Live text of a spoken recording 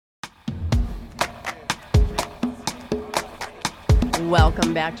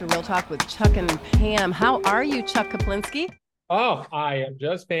Welcome back to Real Talk with Chuck and Pam. How are you, Chuck Kaplinski? Oh, I am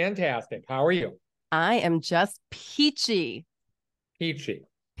just fantastic. How are you? I am just peachy, Peachy.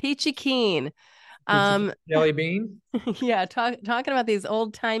 peachy keen. Peachy Um, jelly bean? yeah, talking about these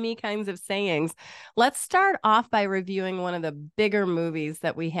old-timey kinds of sayings. Let's start off by reviewing one of the bigger movies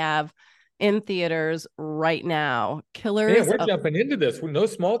that we have in theaters right now. Man, Killers we're of jumping into this with no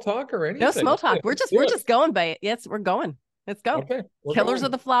small talk or No anything. small talk. Okay, We're let's just do we're it. just going by it. Yes, we're going. Let's go. Okay, we're Killers of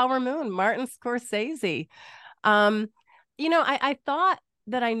going. the Flower Moon, Martin Scorsese. Um, I thought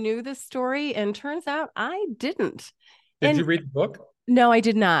that I knew this story, and turns out I didn't. Did And you read the book? no, I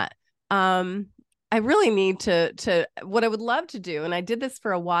did not. Um, I really need to what I would love to do, and I did this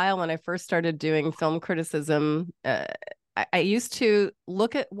for a while when I first started doing film criticism. I used to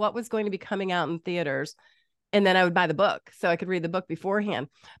look at what was going to be coming out in theaters, and then I would buy the book so I could read the book beforehand.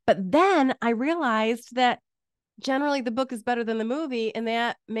 But then I realized that generally the book is better than the movie, and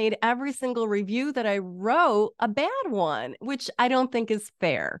that made every single review that I wrote a bad one, which I don't think is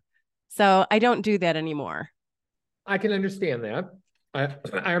fair. So I don't do that anymore. I can understand that.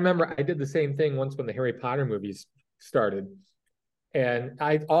 I remember I did the same thing once when the Harry Potter movies started, and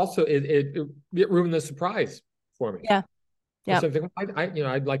I also it ruined the surprise for me. Yeah. Yeah. So I think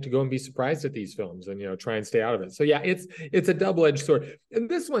I'd like to go and be surprised at these films and try and stay out of it. So yeah, it's a double-edged sword. And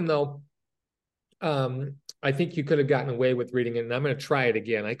this one though, I think you could have gotten away with reading it, and I'm going to try it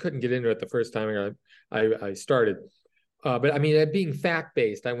again. I couldn't get into it the first time I started, but I mean, it being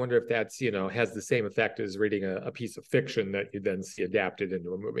fact-based, I wonder if that's has the same effect as reading a piece of fiction that you then see adapted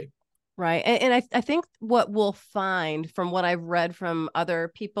into a movie. Right. And I think what we'll find from what I've read from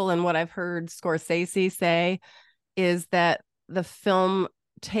other people and what I've heard Scorsese say is that the film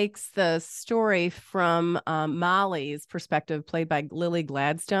takes the story from Molly's perspective, played by Lily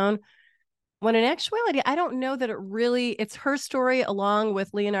Gladstone, when in actuality, I don't know that it's her story along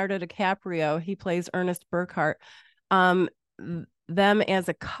with Leonardo DiCaprio. He plays Ernest Burkhart, um, them as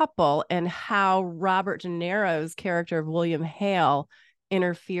a couple, and how Robert De Niro's character of William Hale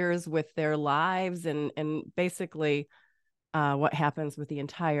interferes with their lives and basically what happens with the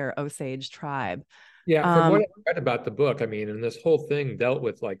entire Osage tribe. Yeah, from what Um, I read about the book, I mean, and this whole thing dealt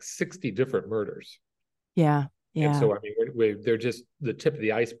with like 60 different murders. yeah, And yeah. so, I mean, they're just the tip of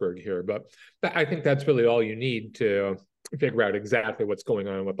the iceberg here. But I think that's really all you need to figure out exactly what's going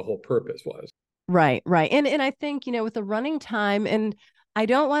on and what the whole purpose was. Right, right. And I think, with the running time, and I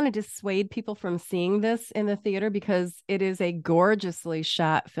don't want to dissuade people from seeing this in the theater because it is a gorgeously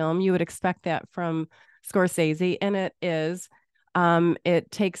shot film. You would expect that from Scorsese, and it is.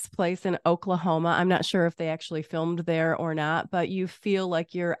 It takes place in Oklahoma. I'm not sure if they actually filmed there or not, but you feel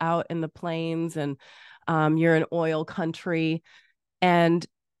like you're out in the plains and you're in oil country. And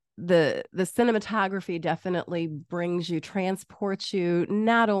the cinematography definitely transports you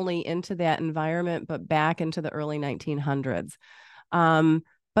not only into that environment but back into the early 1900s.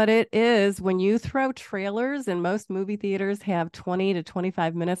 But it is, when you throw trailers, and most movie theaters have 20 to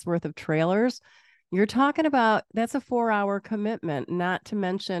 25 minutes worth of trailers, you're talking about, that's a 4-hour commitment, not to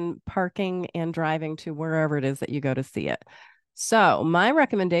mention parking and driving to wherever it is that you go to see it. So my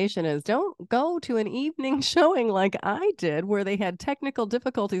recommendation is, don't go to an evening showing like I did, where they had technical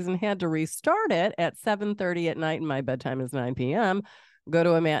difficulties and had to restart it at 7:30 at night, and my bedtime is 9 p.m. Go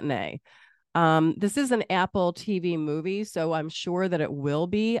to a matinee. This is an Apple TV movie, so I'm sure that it will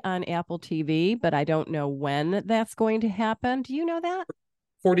be on Apple TV, but I don't know when that's going to happen. Do you know that?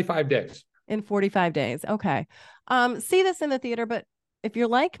 45 days. In 45 days. Okay. See this in the theater, but if you're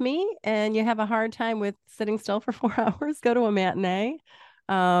like me and you have a hard time with sitting still for 4 hours, go to a matinee.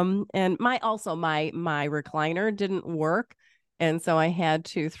 And my recliner didn't work. And so I had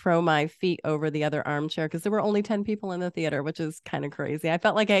to throw my feet over the other armchair because there were only 10 people in the theater, which is kind of crazy. I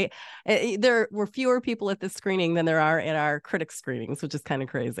felt like there were fewer people at this screening than there are at our critic screenings, which is kind of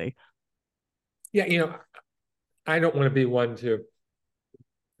crazy. Yeah, I don't want to be one to,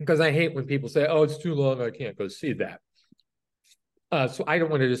 because I hate when people say, oh, it's too long, I can't go see that. So I don't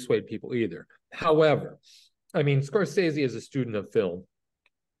want to dissuade people either. However, I mean, Scorsese is a student of film,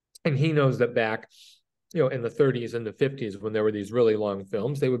 and he knows that back, in the 30s and the 50s, when there were these really long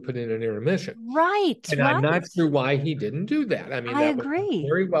films, they would put in an intermission. Right, And I'm right. not sure why he didn't do that. I mean, I that was agree.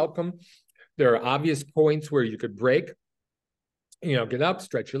 very welcome. There are obvious points where you could break, get up,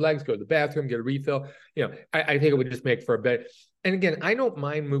 stretch your legs, go to the bathroom, get a refill. I think it would just make for a better. And again, I don't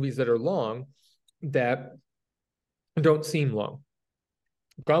mind movies that are long that don't seem long.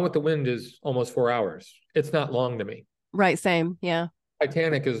 Gone with the Wind is almost 4 hours. It's not long to me. Right, same. Yeah.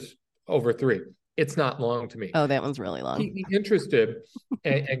 Titanic is over 3. it's not long to me. Oh, that one's really long. Keep me interested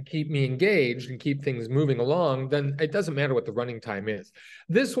and keep me engaged and keep things moving along, then it doesn't matter what the running time is.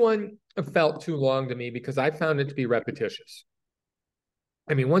 This one felt too long to me because I found it to be repetitious.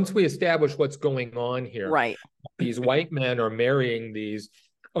 I mean, once we establish what's going on here, Right. these white men are marrying these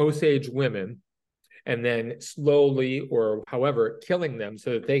Osage women and then slowly or however killing them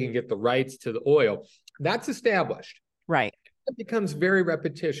so that they can get the rights to the oil. That's established. Right. It becomes very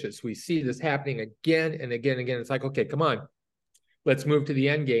repetitious. We see this happening again and again and again. It's like, okay, come on, let's move to the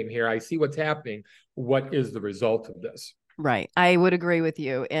end game here. I see what's happening. What is the result of this? Right. I would agree with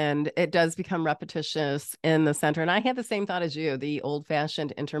you. And it does become repetitious in the center. And I had the same thought as you, the old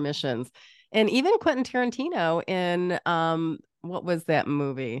fashioned intermissions. And even Quentin Tarantino in what was that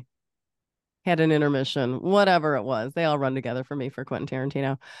movie? Had an intermission, whatever it was. They all run together for me for Quentin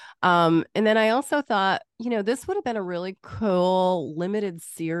Tarantino. And then I also thought, this would have been a really cool limited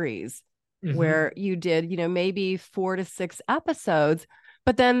series where you did, maybe 4 to 6 episodes,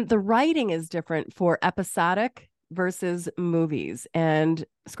 but then the writing is different for episodic versus movies. And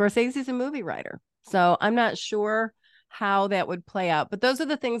Scorsese's a movie writer. So I'm not sure how that would play out. But those are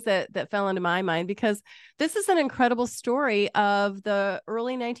the things that fell into my mind, because this is an incredible story of the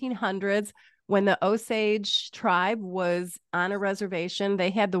early 1900s when the Osage tribe was on a reservation. They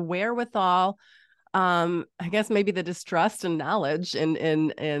had the wherewithal, I guess maybe the distrust and knowledge and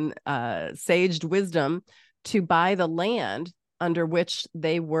saged wisdom to buy the land under which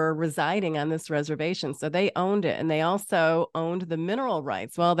they were residing on this reservation. So they owned it, and they also owned the mineral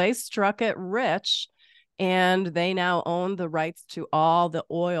rights. Well, they struck it rich, and they now own the rights to all the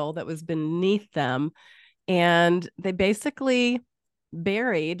oil that was beneath them. And they basically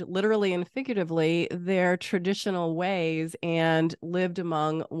buried, literally and figuratively, their traditional ways and lived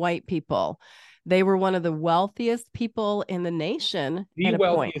among white people. They were one of the wealthiest people in the nation. The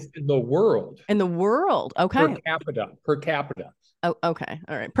wealthiest in the world. In the world. Okay. Per capita. Oh, okay.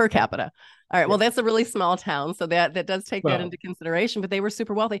 All right. Per capita. All right. Well, that's a really small town. So that does take that into consideration, but they were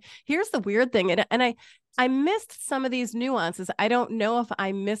super wealthy. Here's the weird thing. And I missed some of these nuances. I don't know if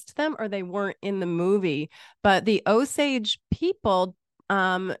I missed them or they weren't in the movie, but the Osage people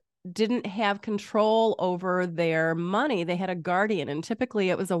didn't have control over their money. They had a guardian, and typically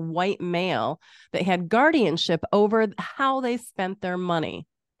it was a white male that had guardianship over how they spent their money.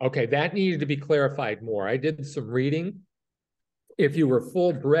 Okay, that needed to be clarified more. I did some reading. If you were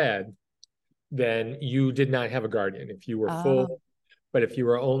full bred, then you did not have a guardian. If you were full, but if you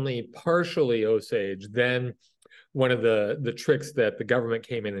were only partially Osage, then one of the tricks that the government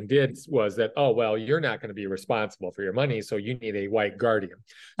came in and did was that, oh, well, you're not going to be responsible for your money, so you need a white guardian.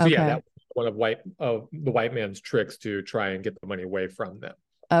 So yeah, that was one of the white man's tricks to try and get the money away from them.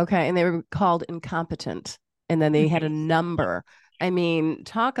 Okay, and they were called incompetent, and then they had a number. I mean,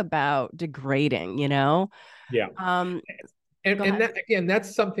 talk about degrading, Yeah. And that, again,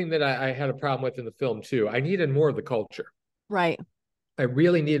 that's something that I had a problem with in the film too. I needed more of the culture. Right. I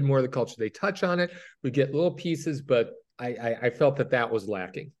really needed more of the culture. They touch on it. We get little pieces, but I felt that was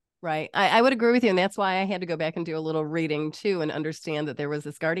lacking. Right. I would agree with you. And that's why I had to go back and do a little reading too, and understand that there was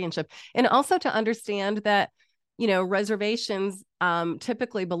this guardianship, and also to understand that, reservations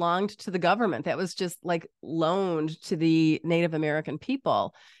typically belonged to the government. That was just like loaned to the Native American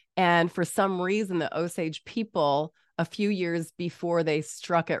people. And for some reason, the Osage people, a few years before they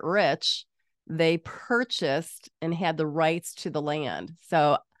struck it rich, they purchased and had the rights to the land.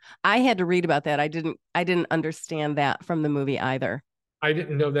 So I had to read about that. I didn't understand that from the movie either. I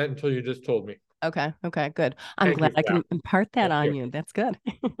didn't know that until you just told me. Okay, good. I'm glad I can impart that on you. That's good.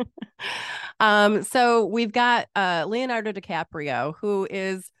 So we've got Leonardo DiCaprio, who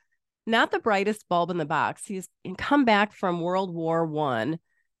is not the brightest bulb in the box. He's come back from World War I.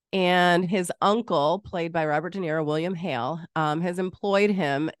 And his uncle, played by Robert De Niro, William Hale, has employed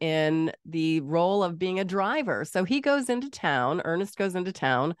him in the role of being a driver. So he goes into town, Ernest goes into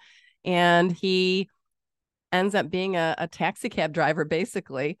town, and he ends up being a taxi cab driver,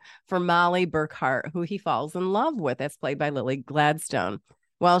 basically, for Molly Burkhart, who he falls in love with. That's played by Lily Gladstone.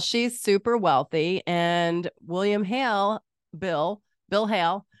 Well, she's super wealthy, and William Hale, Bill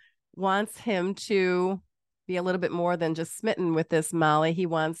Hale, wants him to be a little bit more than just smitten with this Molly. He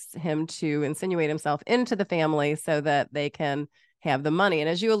wants him to insinuate himself into the family so that they can have the money. And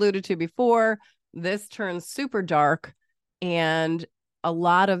as you alluded to before, this turns super dark, and a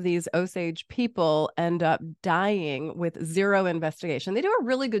lot of these Osage people end up dying with zero investigation. They do a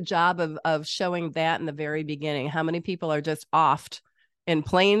really good job of showing that in the very beginning, how many people are just offed in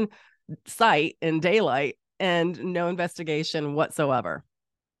plain sight in daylight and no investigation whatsoever.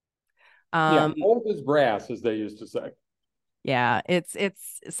 Old as brass, as they used to say. Yeah, it's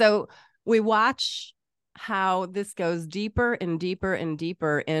so we watch how this goes deeper and deeper and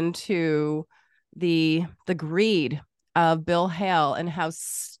deeper into the greed of Bill Hale and how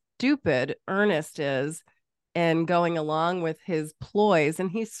stupid Ernest is and going along with his ploys,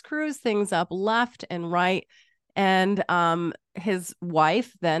 and he screws things up left and right. And his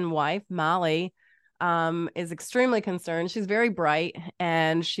wife, then wife, Molly, is extremely concerned. She's very bright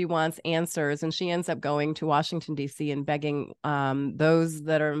and she wants answers, and she ends up going to Washington, D.C. and begging those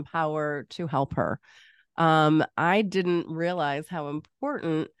that are in power to help her. I didn't realize how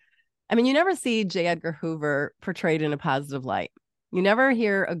important. I mean, you never see J. Edgar Hoover portrayed in a positive light. You never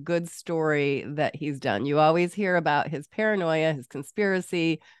hear a good story that he's done. You always hear about his paranoia, his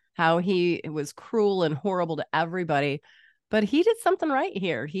conspiracy, how he was cruel and horrible to everybody. But he did something right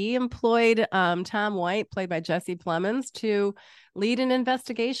here. He employed Tom White, played by Jesse Plemons, to lead an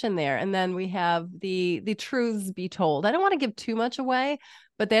investigation there. And then we have the truths be told. I don't want to give too much away,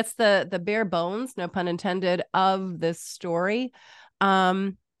 but that's the bare bones, no pun intended, of this story.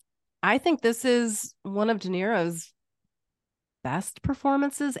 I think this is one of De Niro's best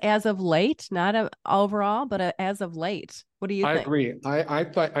performances as of late, not overall, but as of late. What do you think? I agree.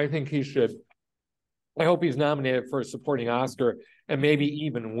 I think he should. I hope he's nominated for a supporting Oscar and maybe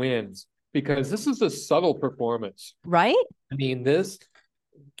even wins, because this is a subtle performance. Right? I mean, the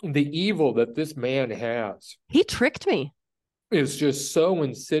evil that this man has. He tricked me. Is just so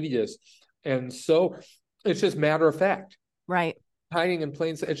insidious, and so it's just matter of fact. Right. Hiding in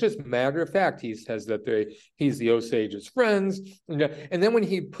plain sight. It's just matter of fact. He says that he's the Osage's friends. And then when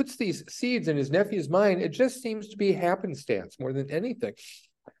he puts these seeds in his nephew's mind, it just seems to be happenstance more than anything.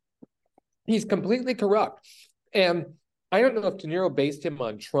 He's completely corrupt. And I don't know if De Niro based him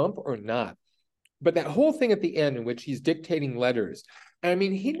on Trump or not, but that whole thing at the end in which he's dictating letters, I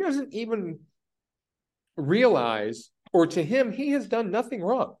mean, he doesn't even realize, or to him, he has done nothing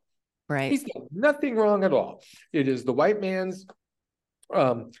wrong. Right. He's done nothing wrong at all. It is the white man's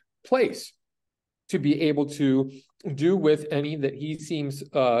place to be able to do with any that he seems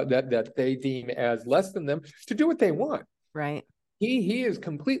that they deem as less than them, to do what they want. Right. He is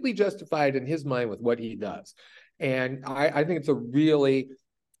completely justified in his mind with what he does. And I think it's a really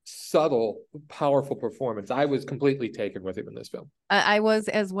subtle, powerful performance. I was completely taken with him in this film. I was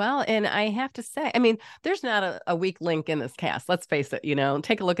as well. And I have to say, I mean, there's not a weak link in this cast. Let's face it,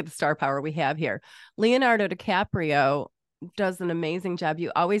 take a look at the star power we have here. Leonardo DiCaprio does an amazing job.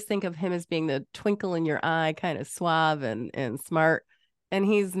 You always think of him as being the twinkle in your eye, kind of suave and smart. And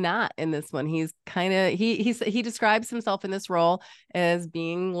he's not in this one. He's kind of, he describes himself in this role as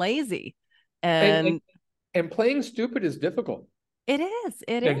being lazy. And playing stupid is difficult. It is.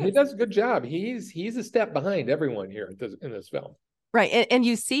 And he does a good job. He's a step behind everyone here in this film. Right. And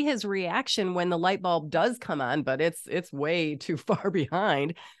you see his reaction when the light bulb does come on, but it's way too far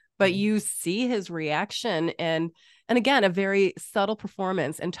behind. But you see his reaction, and again, a very subtle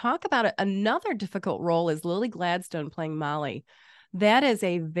performance. And talk about it. Another difficult role is Lily Gladstone playing Molly. That is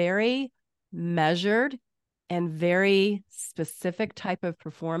a very measured and very specific type of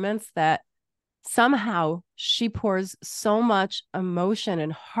performance that somehow she pours so much emotion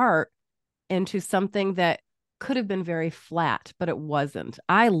and heart into something that could have been very flat, but it wasn't.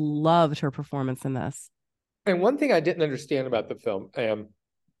 I loved her performance in this. And one thing I didn't understand about the film,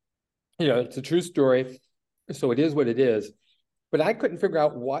 it's a true story, so it is what it is, but I couldn't figure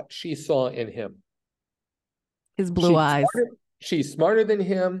out what she saw in him. His blue eyes. She's smarter than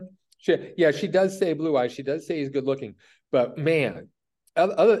him. She does say blue eyes. She does say he's good looking, but man,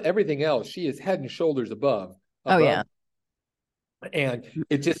 everything else, she is head and shoulders above. Oh yeah. And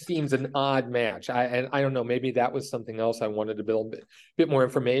it just seems an odd match. I don't know, maybe that was something else I wanted to build a bit more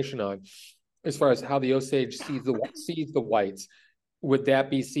information on, as far as how the Osage sees the whites. Would that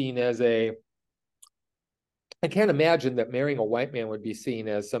be seen as I can't imagine that marrying a white man would be seen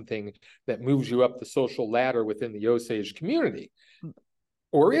as something that moves you up the social ladder within the Osage community.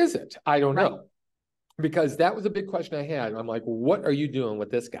 Or is it? I don't know. Because that was a big question I had. I'm like, what are you doing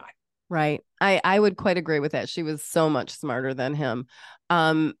with this guy? Right. I would quite agree with that. She was so much smarter than him.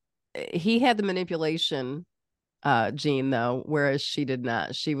 He had the manipulation gene, though, whereas she did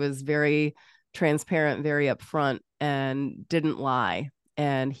not. She was very transparent, very upfront, and didn't lie.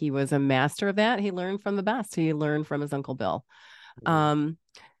 And he was a master of that. He learned from the best. He learned from his Uncle Bill.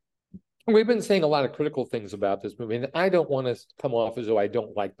 We've been saying a lot of critical things about this movie, and I don't want to come off as though I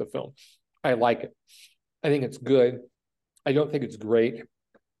don't like the film. I like it. I think it's good. I don't think it's great.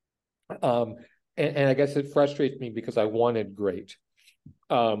 And I guess it frustrates me because I wanted great.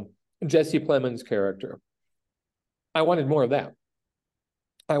 Jesse Plemons' character, I wanted more of that.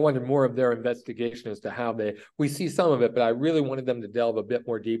 I wanted more of their investigation as to how we see some of it, but I really wanted them to delve a bit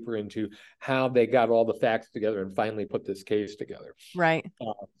more deeper into how they got all the facts together and finally put this case together. Right.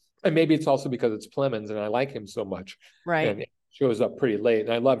 And maybe it's also because it's Plemons and I like him so much. Right. And it shows up pretty late.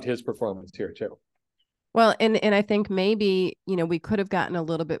 And I loved his performance here too. Well, and I think maybe, we could have gotten a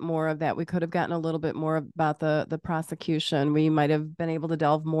little bit more of that. We could have gotten a little bit more about the prosecution. We might have been able to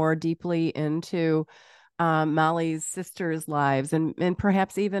delve more deeply into Molly's sisters' lives and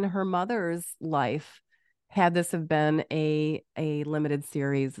perhaps even her mother's life, had this have been a limited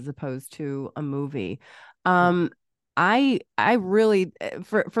series as opposed to a movie. I really,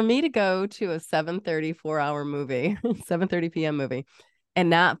 for me to go to a 7:30 4-hour movie, 7:30 p.m. movie, and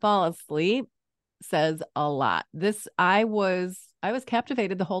not fall asleep says a lot. I was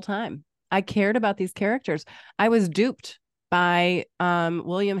captivated the whole time. I cared about these characters. I was duped by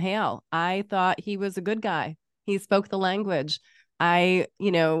William Hale. I thought he was a good guy. He spoke the language. I,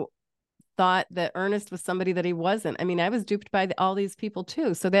 thought that Ernest was somebody that he wasn't. I mean, I was duped by all these people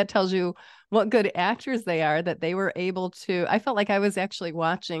too. So that tells you what good actors they are, that they were able to, I felt like I was actually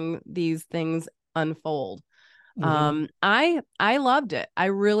watching these things unfold. I loved it. I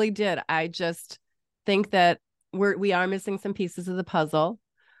really did. I just think that we are missing some pieces of the puzzle.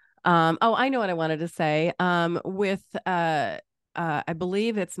 I know what I wanted to say. With I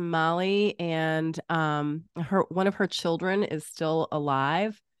believe it's Molly and one of her children is still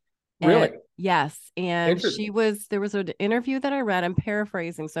alive. Really? Yes. And there was an interview that I read, I'm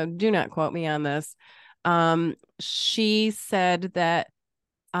paraphrasing, so do not quote me on this. She said that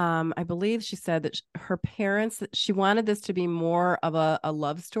I believe she said that her parents, she wanted this to be more of a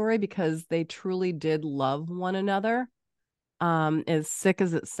love story because they truly did love one another. As sick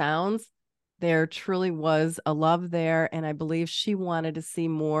as it sounds, there truly was a love there. And I believe she wanted to see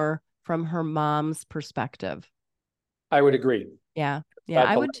more from her mom's perspective. I would agree. Yeah. Yeah,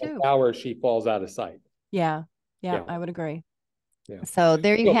 I would too. Hour she falls out of sight. Yeah. I would agree. Yeah. So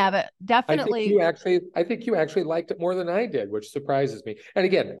there you have it. Definitely. I think you actually liked it more than I did, which surprises me. And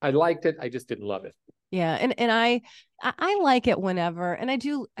again, I liked it. I just didn't love it. Yeah. And I like it whenever. And I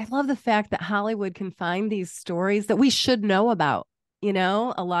love the fact that Hollywood can find these stories that we should know about,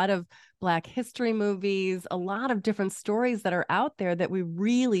 a lot of Black history movies, a lot of different stories that are out there that we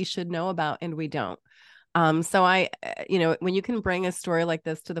really should know about and we don't. So when you can bring a story like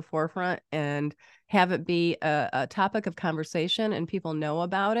this to the forefront and have it be a topic of conversation and people know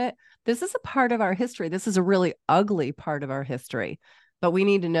about it, this is a part of our history. This is a really ugly part of our history, but we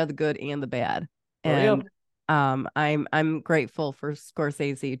need to know the good and the bad. And I'm grateful for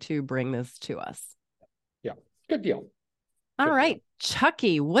Scorsese to bring this to us. Yeah, good deal. All right,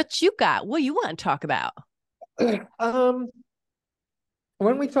 Chucky, what you got? What you want to talk about?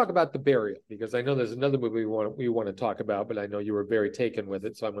 When we talk about The Burial, because I know there's another movie we want to talk about, but I know you were very taken with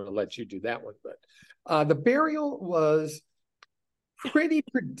it, so I'm going to let you do that one. But The Burial was pretty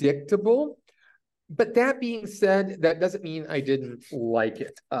predictable. But that being said, that doesn't mean I didn't like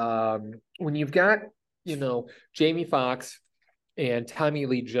it. When you've got, Jamie Foxx and Tommy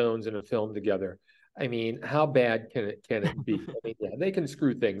Lee Jones in a film together, I mean, how bad can it be? I mean, yeah, they can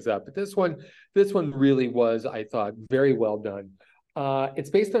screw things up, but this one really was, I thought, very well done. It's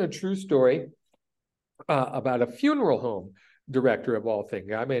based on a true story about a funeral home director of all things, a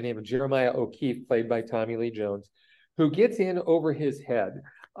guy by the name of Jeremiah O'Keefe, played by Tommy Lee Jones, who gets in over his head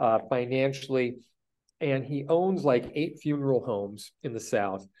financially, and he owns like 8 funeral homes in the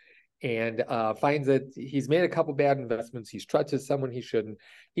South, and finds that he's made a couple bad investments. He's trusted someone he shouldn't.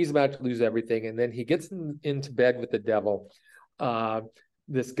 He's about to lose everything, and then he gets into bed with the devil.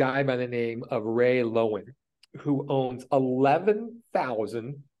 This guy by the name of Ray Lowen, who owns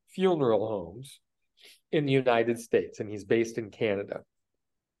 11,000 funeral homes in the United States, and he's based in Canada.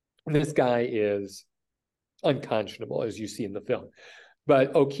 And this guy is unconscionable, as you see in the film.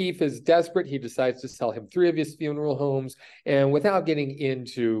 But O'Keefe is desperate. He decides to sell him 3 of his funeral homes. And without getting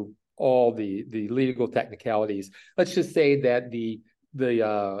into all the legal technicalities, let's just say that the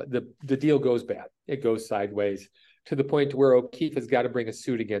deal goes bad. It goes sideways to the point where O'Keefe has got to bring a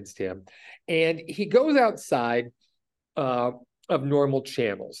suit against him. And he goes outside of normal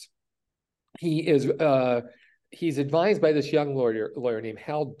channels. He's advised by this young lawyer named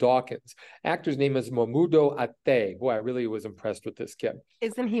Hal Dawkins. Actor's name is Momudo Ate. Boy, I really was impressed with this kid.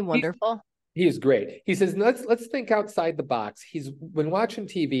 Isn't he wonderful? He is great. He says, let's think outside the box. He's been watching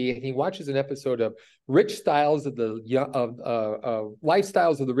TV and he watches an episode of Lifestyles of the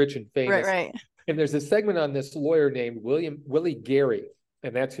Rich and Famous. Right. And there's a segment on this lawyer named Willie Gary,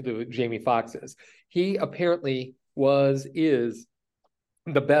 and that's who Jamie Foxx is. He apparently is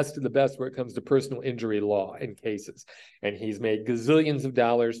the best of the best where it comes to personal injury law and cases. And he's made gazillions of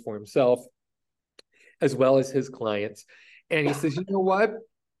dollars for himself as well as his clients. And he says, you know what?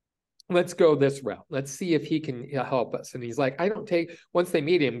 Let's go this route. Let's see if he can help us. And he's like, once they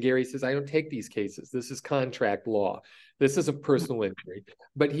meet him, Gary says, I don't take these cases. This is contract law. This is a personal injury.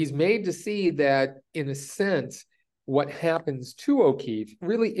 But he's made to see that, in a sense, what happens to O'Keefe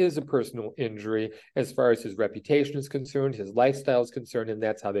really is a personal injury as far as his reputation is concerned, his lifestyle is concerned, and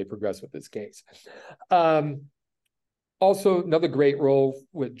that's how they progress with this case. Also, another great role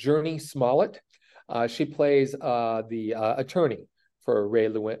with Journey Smollett. She plays the attorney for Ray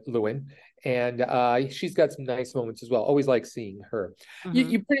Lewin, and she's got some nice moments as well. Always like seeing her.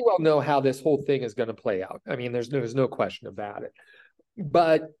 You pretty well know how this whole thing is going to play out. I mean, there's no question about it.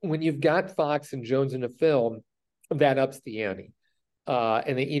 But when you've got Fox and Jones in a film, that ups the ante.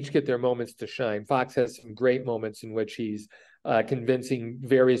 And they each get their moments to shine. Fox has some great moments in which he's convincing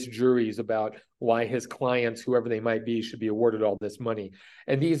various juries about why his clients, whoever they might be, should be awarded all this money.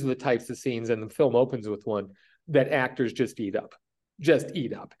 And these are the types of scenes, and the film opens with one that actors just eat up. And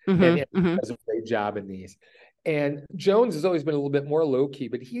does a great job in these. And Jones has always been a little bit more low-key,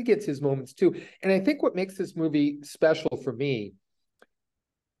 but he gets his moments too. And I think what makes this movie special for me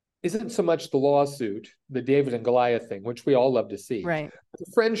isn't so much the lawsuit, the David and Goliath thing, which we all love to see. Right.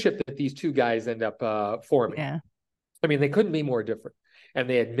 The friendship that these two guys end up forming. Yeah. I mean, they couldn't be more different, and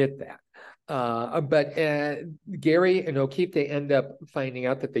they admit that. But Gary and O'Keefe, they end up finding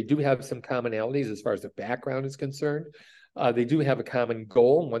out that they do have some commonalities as far as their background is concerned. They do have a common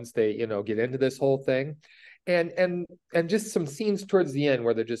goal once they, get into this whole thing. And just some scenes towards the end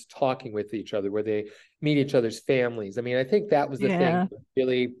where they're just talking with each other, where they meet each other's families. I mean, I think that was the thing that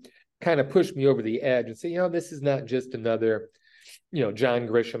really kind of pushed me over the edge and say, this is not just another, John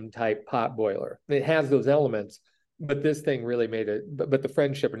Grisham type pot boiler. It has those elements, but this thing really made it, but the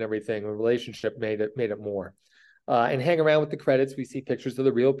friendship and everything, the relationship made it more. And hang around with the credits, we see pictures of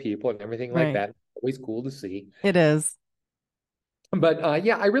the real people and everything like that. Always cool to see. It is. But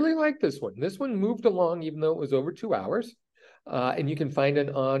I really like this one. This one moved along, even though it was over 2 hours. And you can find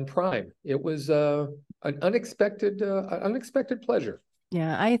it on Prime. It was an unexpected pleasure.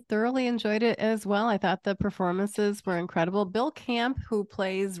 Yeah, I thoroughly enjoyed it as well. I thought the performances were incredible. Bill Camp, who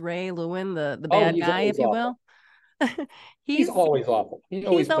plays Ray Lewin, the bad guy, if you will. he's always awful.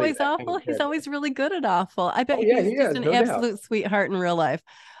 He's always awful. He's always really good at awful. I bet he's just an absolute sweetheart in real life.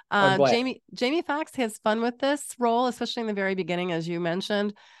 Jamie Foxx has fun with this role, especially in the very beginning, as you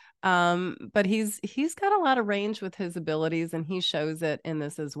mentioned. But he's got a lot of range with his abilities, and he shows it in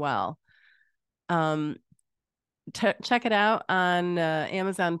this as well. Check it out on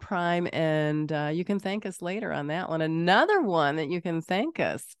Amazon Prime, and you can thank us later on that one. Another one that you can thank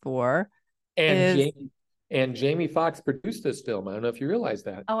us for and Jamie Foxx produced this film. I don't know if you realize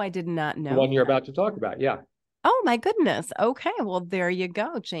that. Oh, I did not know. The one you're about to talk about, yeah. Oh, my goodness. Okay, well, there you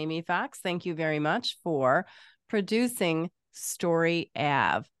go, Jamie Foxx. Thank you very much for producing Story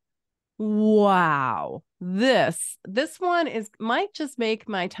Ave. Wow. This one might just make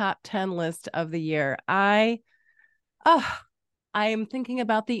my top 10 list of the year. I am thinking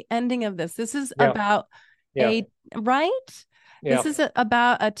about the ending of this. This is about This is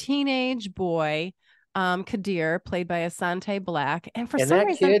about a teenage boy, Kadir, played by Asante Black, and some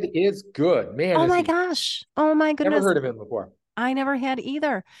reason, kid is good, man. Oh my goodness! Never heard of him before. I never had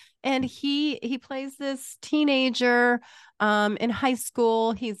either. And he plays this teenager in high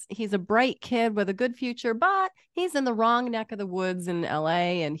school. He's a bright kid with a good future, but he's in the wrong neck of the woods in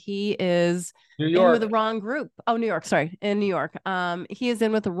LA, and he is in with the wrong group. Oh, New York, sorry, in New York. He is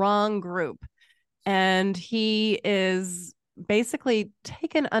in with the wrong group, and he is basically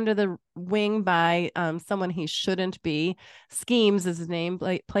taken under the wing by someone he shouldn't be. Schemes is his name,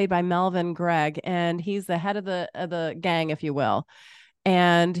 played by Melvin Gregg, and he's the head of the gang, if you will.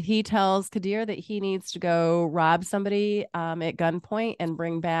 And he tells Kadir that he needs to go rob somebody at gunpoint and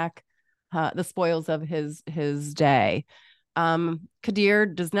bring back the spoils of his day. Kadir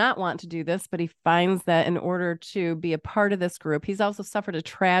does not want to do this, but he finds that in order to be a part of this group, he's also suffered a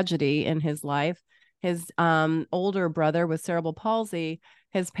tragedy in his life. His older brother with cerebral palsy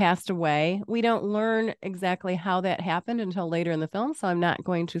has passed away. We don't learn exactly how that happened until later in the film, so I'm not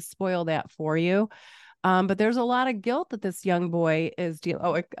going to spoil that for you. But there's a lot of guilt that this young boy is dealing.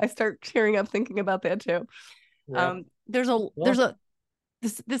 Oh, I start tearing up thinking about that too. Yeah. This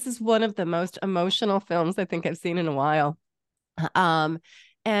is one of the most emotional films I think I've seen in a while.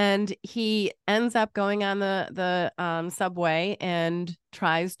 And he ends up going on the subway and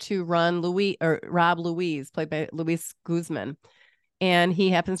tries to rob Louise, played by Luis Guzman. And he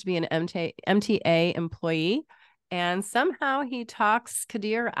happens to be an MTA employee. and somehow he talks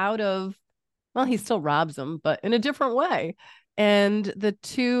Kadir out of, well, he still robs him, but in a different way. And the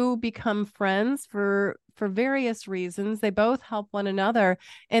two become friends for various reasons. They both help one another.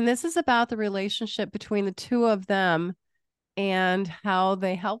 And this is about the relationship between the two of them and how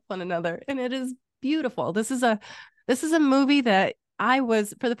they help one another. And it is beautiful. This is a movie that I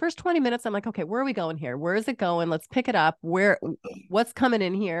was, for the first 20 minutes, I'm like, okay, where are we going here? Where is it going? Let's pick it up. What's coming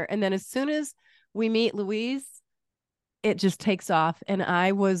in here? And then as soon as we meet Louise, it just takes off. And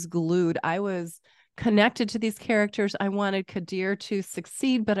I was glued. I was connected to these characters. I wanted Kadir to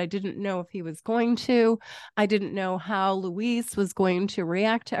succeed, but I didn't know if he was going to. I didn't know how Louise was going to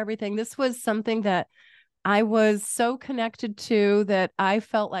react to everything. This was something that I was so connected to that I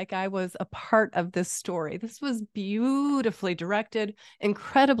felt like I was a part of this story. This was beautifully directed,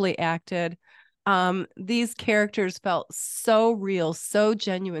 incredibly acted. These characters felt so real, so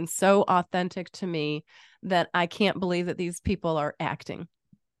genuine, so authentic to me that I can't believe that these people are acting.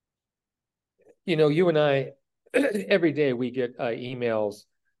 You know, you and I, every day we get emails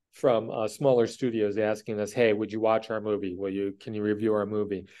from smaller studios asking us, hey, would you watch our movie? Can you review our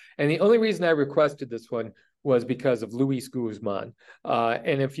movie? And the only reason I requested this one was because of Luis Guzman.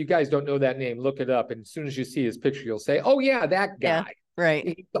 And if you guys don't know that name, look it up. And as soon as you see his picture, you'll say, oh yeah, that guy. Yeah, right.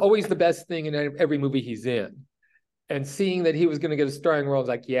 He's always the best thing in every movie he's in. And seeing that he was going to get a starring role, I was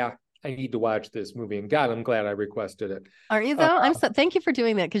like, yeah, I need to watch this movie. And God, I'm glad I requested it. Aren't you though? Thank you for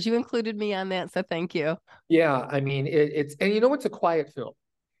doing that, because you included me on that. So thank you. Yeah, I mean, and you know, it's a quiet film.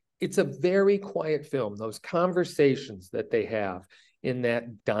 It's a very quiet film. Those conversations that they have in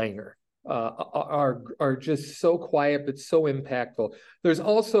that diner are just so quiet, but so impactful. There's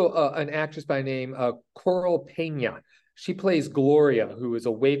also an actress by name Coral Pena. She plays Gloria, who is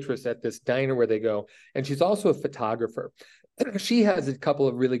a waitress at this diner where they go, and she's also a photographer. She has a couple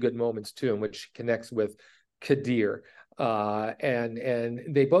of really good moments too, in which she connects with Kadir. And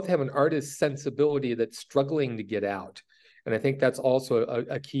they both have an artist sensibility that's struggling to get out. And I think that's also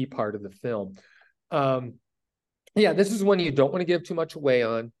a key part of the film. Yeah, this is one you don't want to give too much away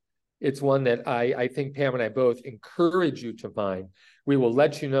on. It's one that I think Pam and I both encourage you to find. We will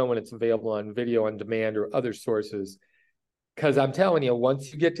let you know when it's available on video on demand or other sources. Because I'm telling you,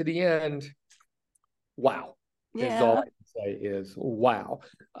 once you get to the end, wow. Yeah. Is all I can say is wow.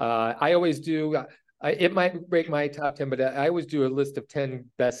 I always do. It might break my top 10, but I always do a list of 10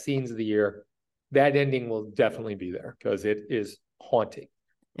 best scenes of the year. That ending will definitely be there because it is haunting.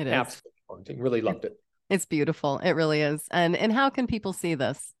 It is absolutely haunting. Really loved it. It's beautiful. It really is. And how can people see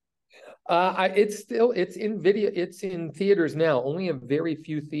this? It's in video. It's in theaters now. Only a very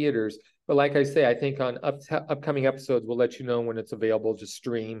few theaters. But like I say, I think on upcoming episodes, we'll let you know when it's available to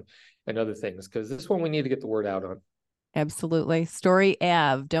stream and other things, because this one we need to get the word out on. Absolutely. Story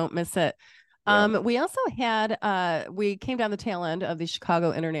Ave. Don't miss it. Yeah. We also had, we came down the tail end of the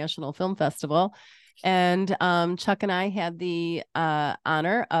Chicago International Film Festival, and Chuck and I had the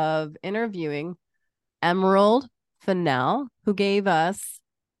honor of interviewing Emerald Fennell, who gave us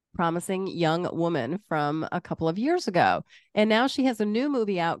Promising Young Woman from a couple of years ago. And now she has a new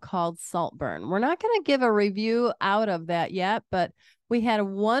movie out called Saltburn. We're not going to give a review out of that yet, but we had a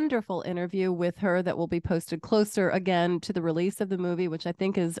wonderful interview with her that will be posted closer again to the release of the movie, which I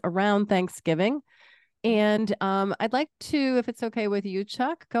think is around Thanksgiving. And I'd like to, if it's okay with you,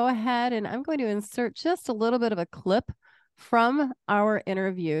 Chuck, go ahead, and I'm going to insert just a little bit of a clip from our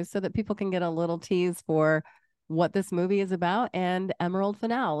interview so that people can get a little tease for what this movie is about and Emerald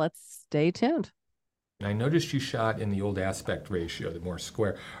Fennell. Let's stay tuned. I noticed you shot in the old aspect ratio, the more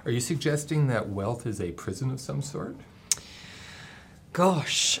square. Are you suggesting that wealth is a prison of some sort?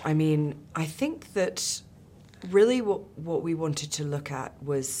 Gosh, I mean, I think that really what we wanted to look at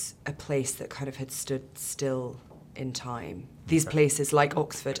was a place that kind of had stood still in time. These places like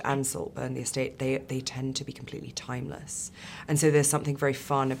Oxford and Saltburn, the estate, they tend to be completely timeless. And so there's something very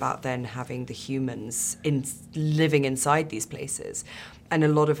fun about then having the humans living inside these places. And a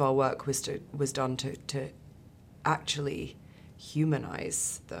lot of our work was done to actually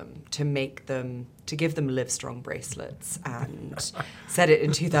humanize them, to give them Livestrong bracelets and set it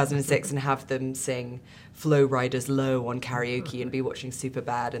in 2006 and have them sing Flow Riders Low on karaoke and be watching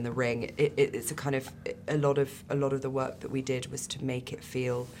Superbad in the Ring. It's a kind of, a lot of the work that we did was to make it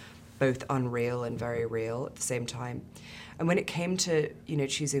feel both unreal and very real at the same time. And when it came to,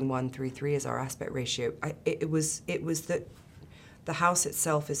 choosing 1:3:3 as our aspect ratio, it was that the house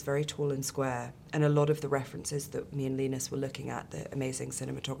itself is very tall and square, and a lot of the references that me and Linus were looking at, the amazing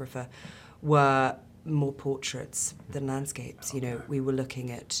cinematographer, were more portraits than landscapes. We were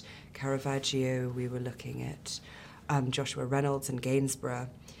looking at Caravaggio, we were looking at Joshua Reynolds and Gainsborough,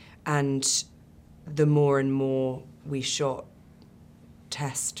 and the more and more we shot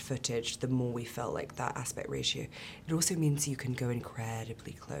test footage, the more we felt like that aspect ratio. It also means you can go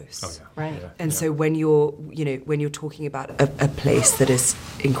incredibly close. Oh, yeah. Right. Yeah. And so when you're, when you're talking about a place that is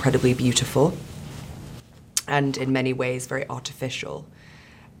incredibly beautiful and in many ways very artificial,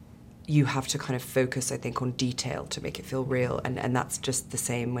 you have to kind of focus, I think, on detail to make it feel real. And that's just the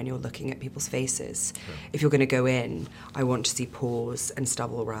same when you're looking at people's faces. Sure. If you're going to go in, I want to see pores and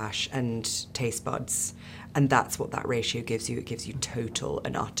stubble rash and taste buds. And that's what that ratio gives you. It gives you total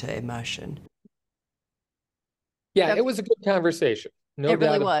and utter immersion. Yeah, it was a good conversation. No it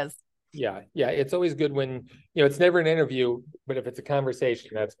really doubt. was. Yeah. It's always good when, it's never an interview, but if it's a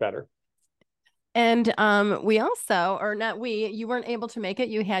conversation, that's better. And we also, or not we, you weren't able to make it.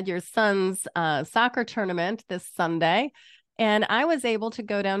 You had your son's soccer tournament this Sunday. And I was able to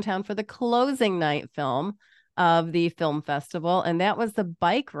go downtown for the closing night film of the film festival. And that was the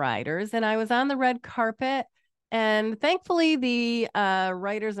Bikeriders. And I was on the red carpet. And thankfully, the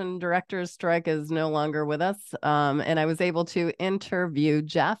writers and directors strike is no longer with us. And I was able to interview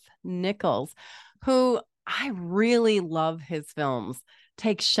Jeff Nichols, who I really love his films.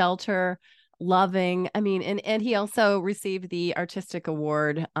 Take Shelter, Loving. I mean, and he also received the Artistic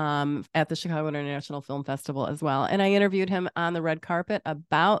Award at the Chicago International Film Festival as well. And I interviewed him on the red carpet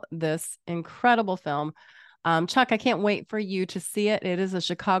about this incredible film. Chuck, I can't wait for you to see it. It is a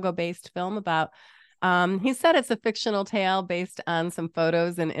Chicago-based film about, he said it's a fictional tale based on some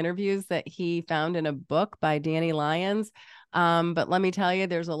photos and interviews that he found in a book by Danny Lyons. But let me tell you,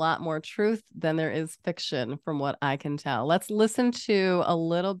 there's a lot more truth than there is fiction from what I can tell. Let's listen to a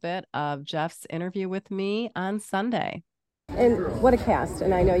little bit of Jeff's interview with me on Sunday. And what a cast.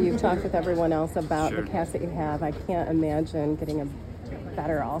 And I know you've talked with everyone else about the cast that you have. I can't imagine getting a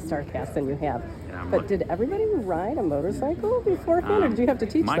better all-star cast than you have. Yeah, but did everybody ride a motorcycle beforehand, or did you have to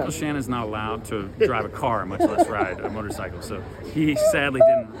teach Michael them? Shannon's not allowed to drive a car, much less ride a motorcycle, so he sadly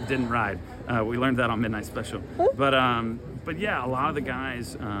didn't ride. We learned that on Midnight Special. But yeah, a lot of the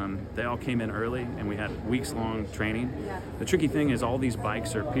guys, they all came in early, and we had weeks-long training. The tricky thing is all these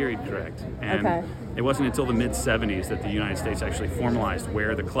bikes are period correct, and it wasn't until the mid-'70s that the United States actually formalized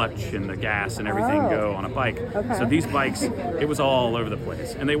where the clutch and the gas and everything go on a bike. So these bikes, it was all over the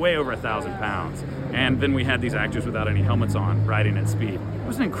place, and they weigh over 1,000 pounds. And then we had these actors without any helmets on, riding at speed. It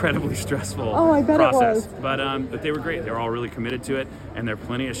was an incredibly stressful process, but they were great. They were all really committed to it, and there are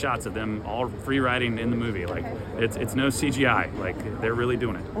plenty of shots of them all free riding in the movie. Like it's no CGI. Like they're really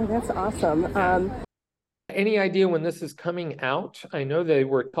doing it. Oh, that's awesome. Any idea when this is coming out? I know they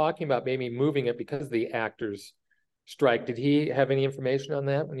were talking about maybe moving it because of the actors' strike. Did he have any information on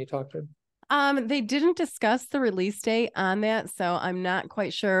that when you talked to him? They didn't discuss the release date on that, so I'm not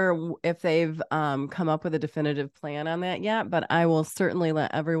quite sure if they've come up with a definitive plan on that yet, but I will certainly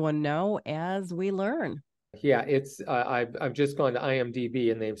let everyone know as we learn. Yeah, it's I've just gone to IMDb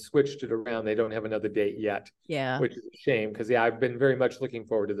and they've switched it around. They don't have another date yet. Yeah, which is a shame because I've been very much looking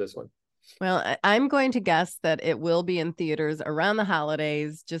forward to this one. Well, I'm going to guess that it will be in theaters around the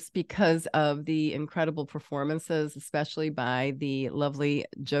holidays just because of the incredible performances, especially by the lovely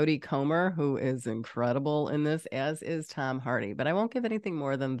Jodie Comer, who is incredible in this, as is Tom Hardy. But I won't give anything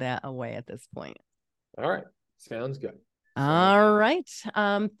more than that away at this point. All right. Sounds good. All right.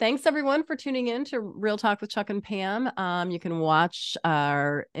 Thanks everyone for tuning in to Real Talk with Chuck and Pam. You can watch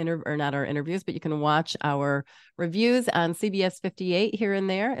our not our interviews, but you can watch our reviews on CBS 58 here and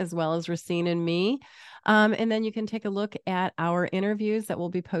there, as well as Racine and me. And then you can take a look at our interviews that will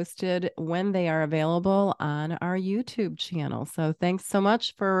be posted when they are available on our YouTube channel. So thanks so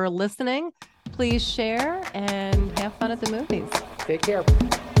much for listening. Please share and have fun at the movies. Take care.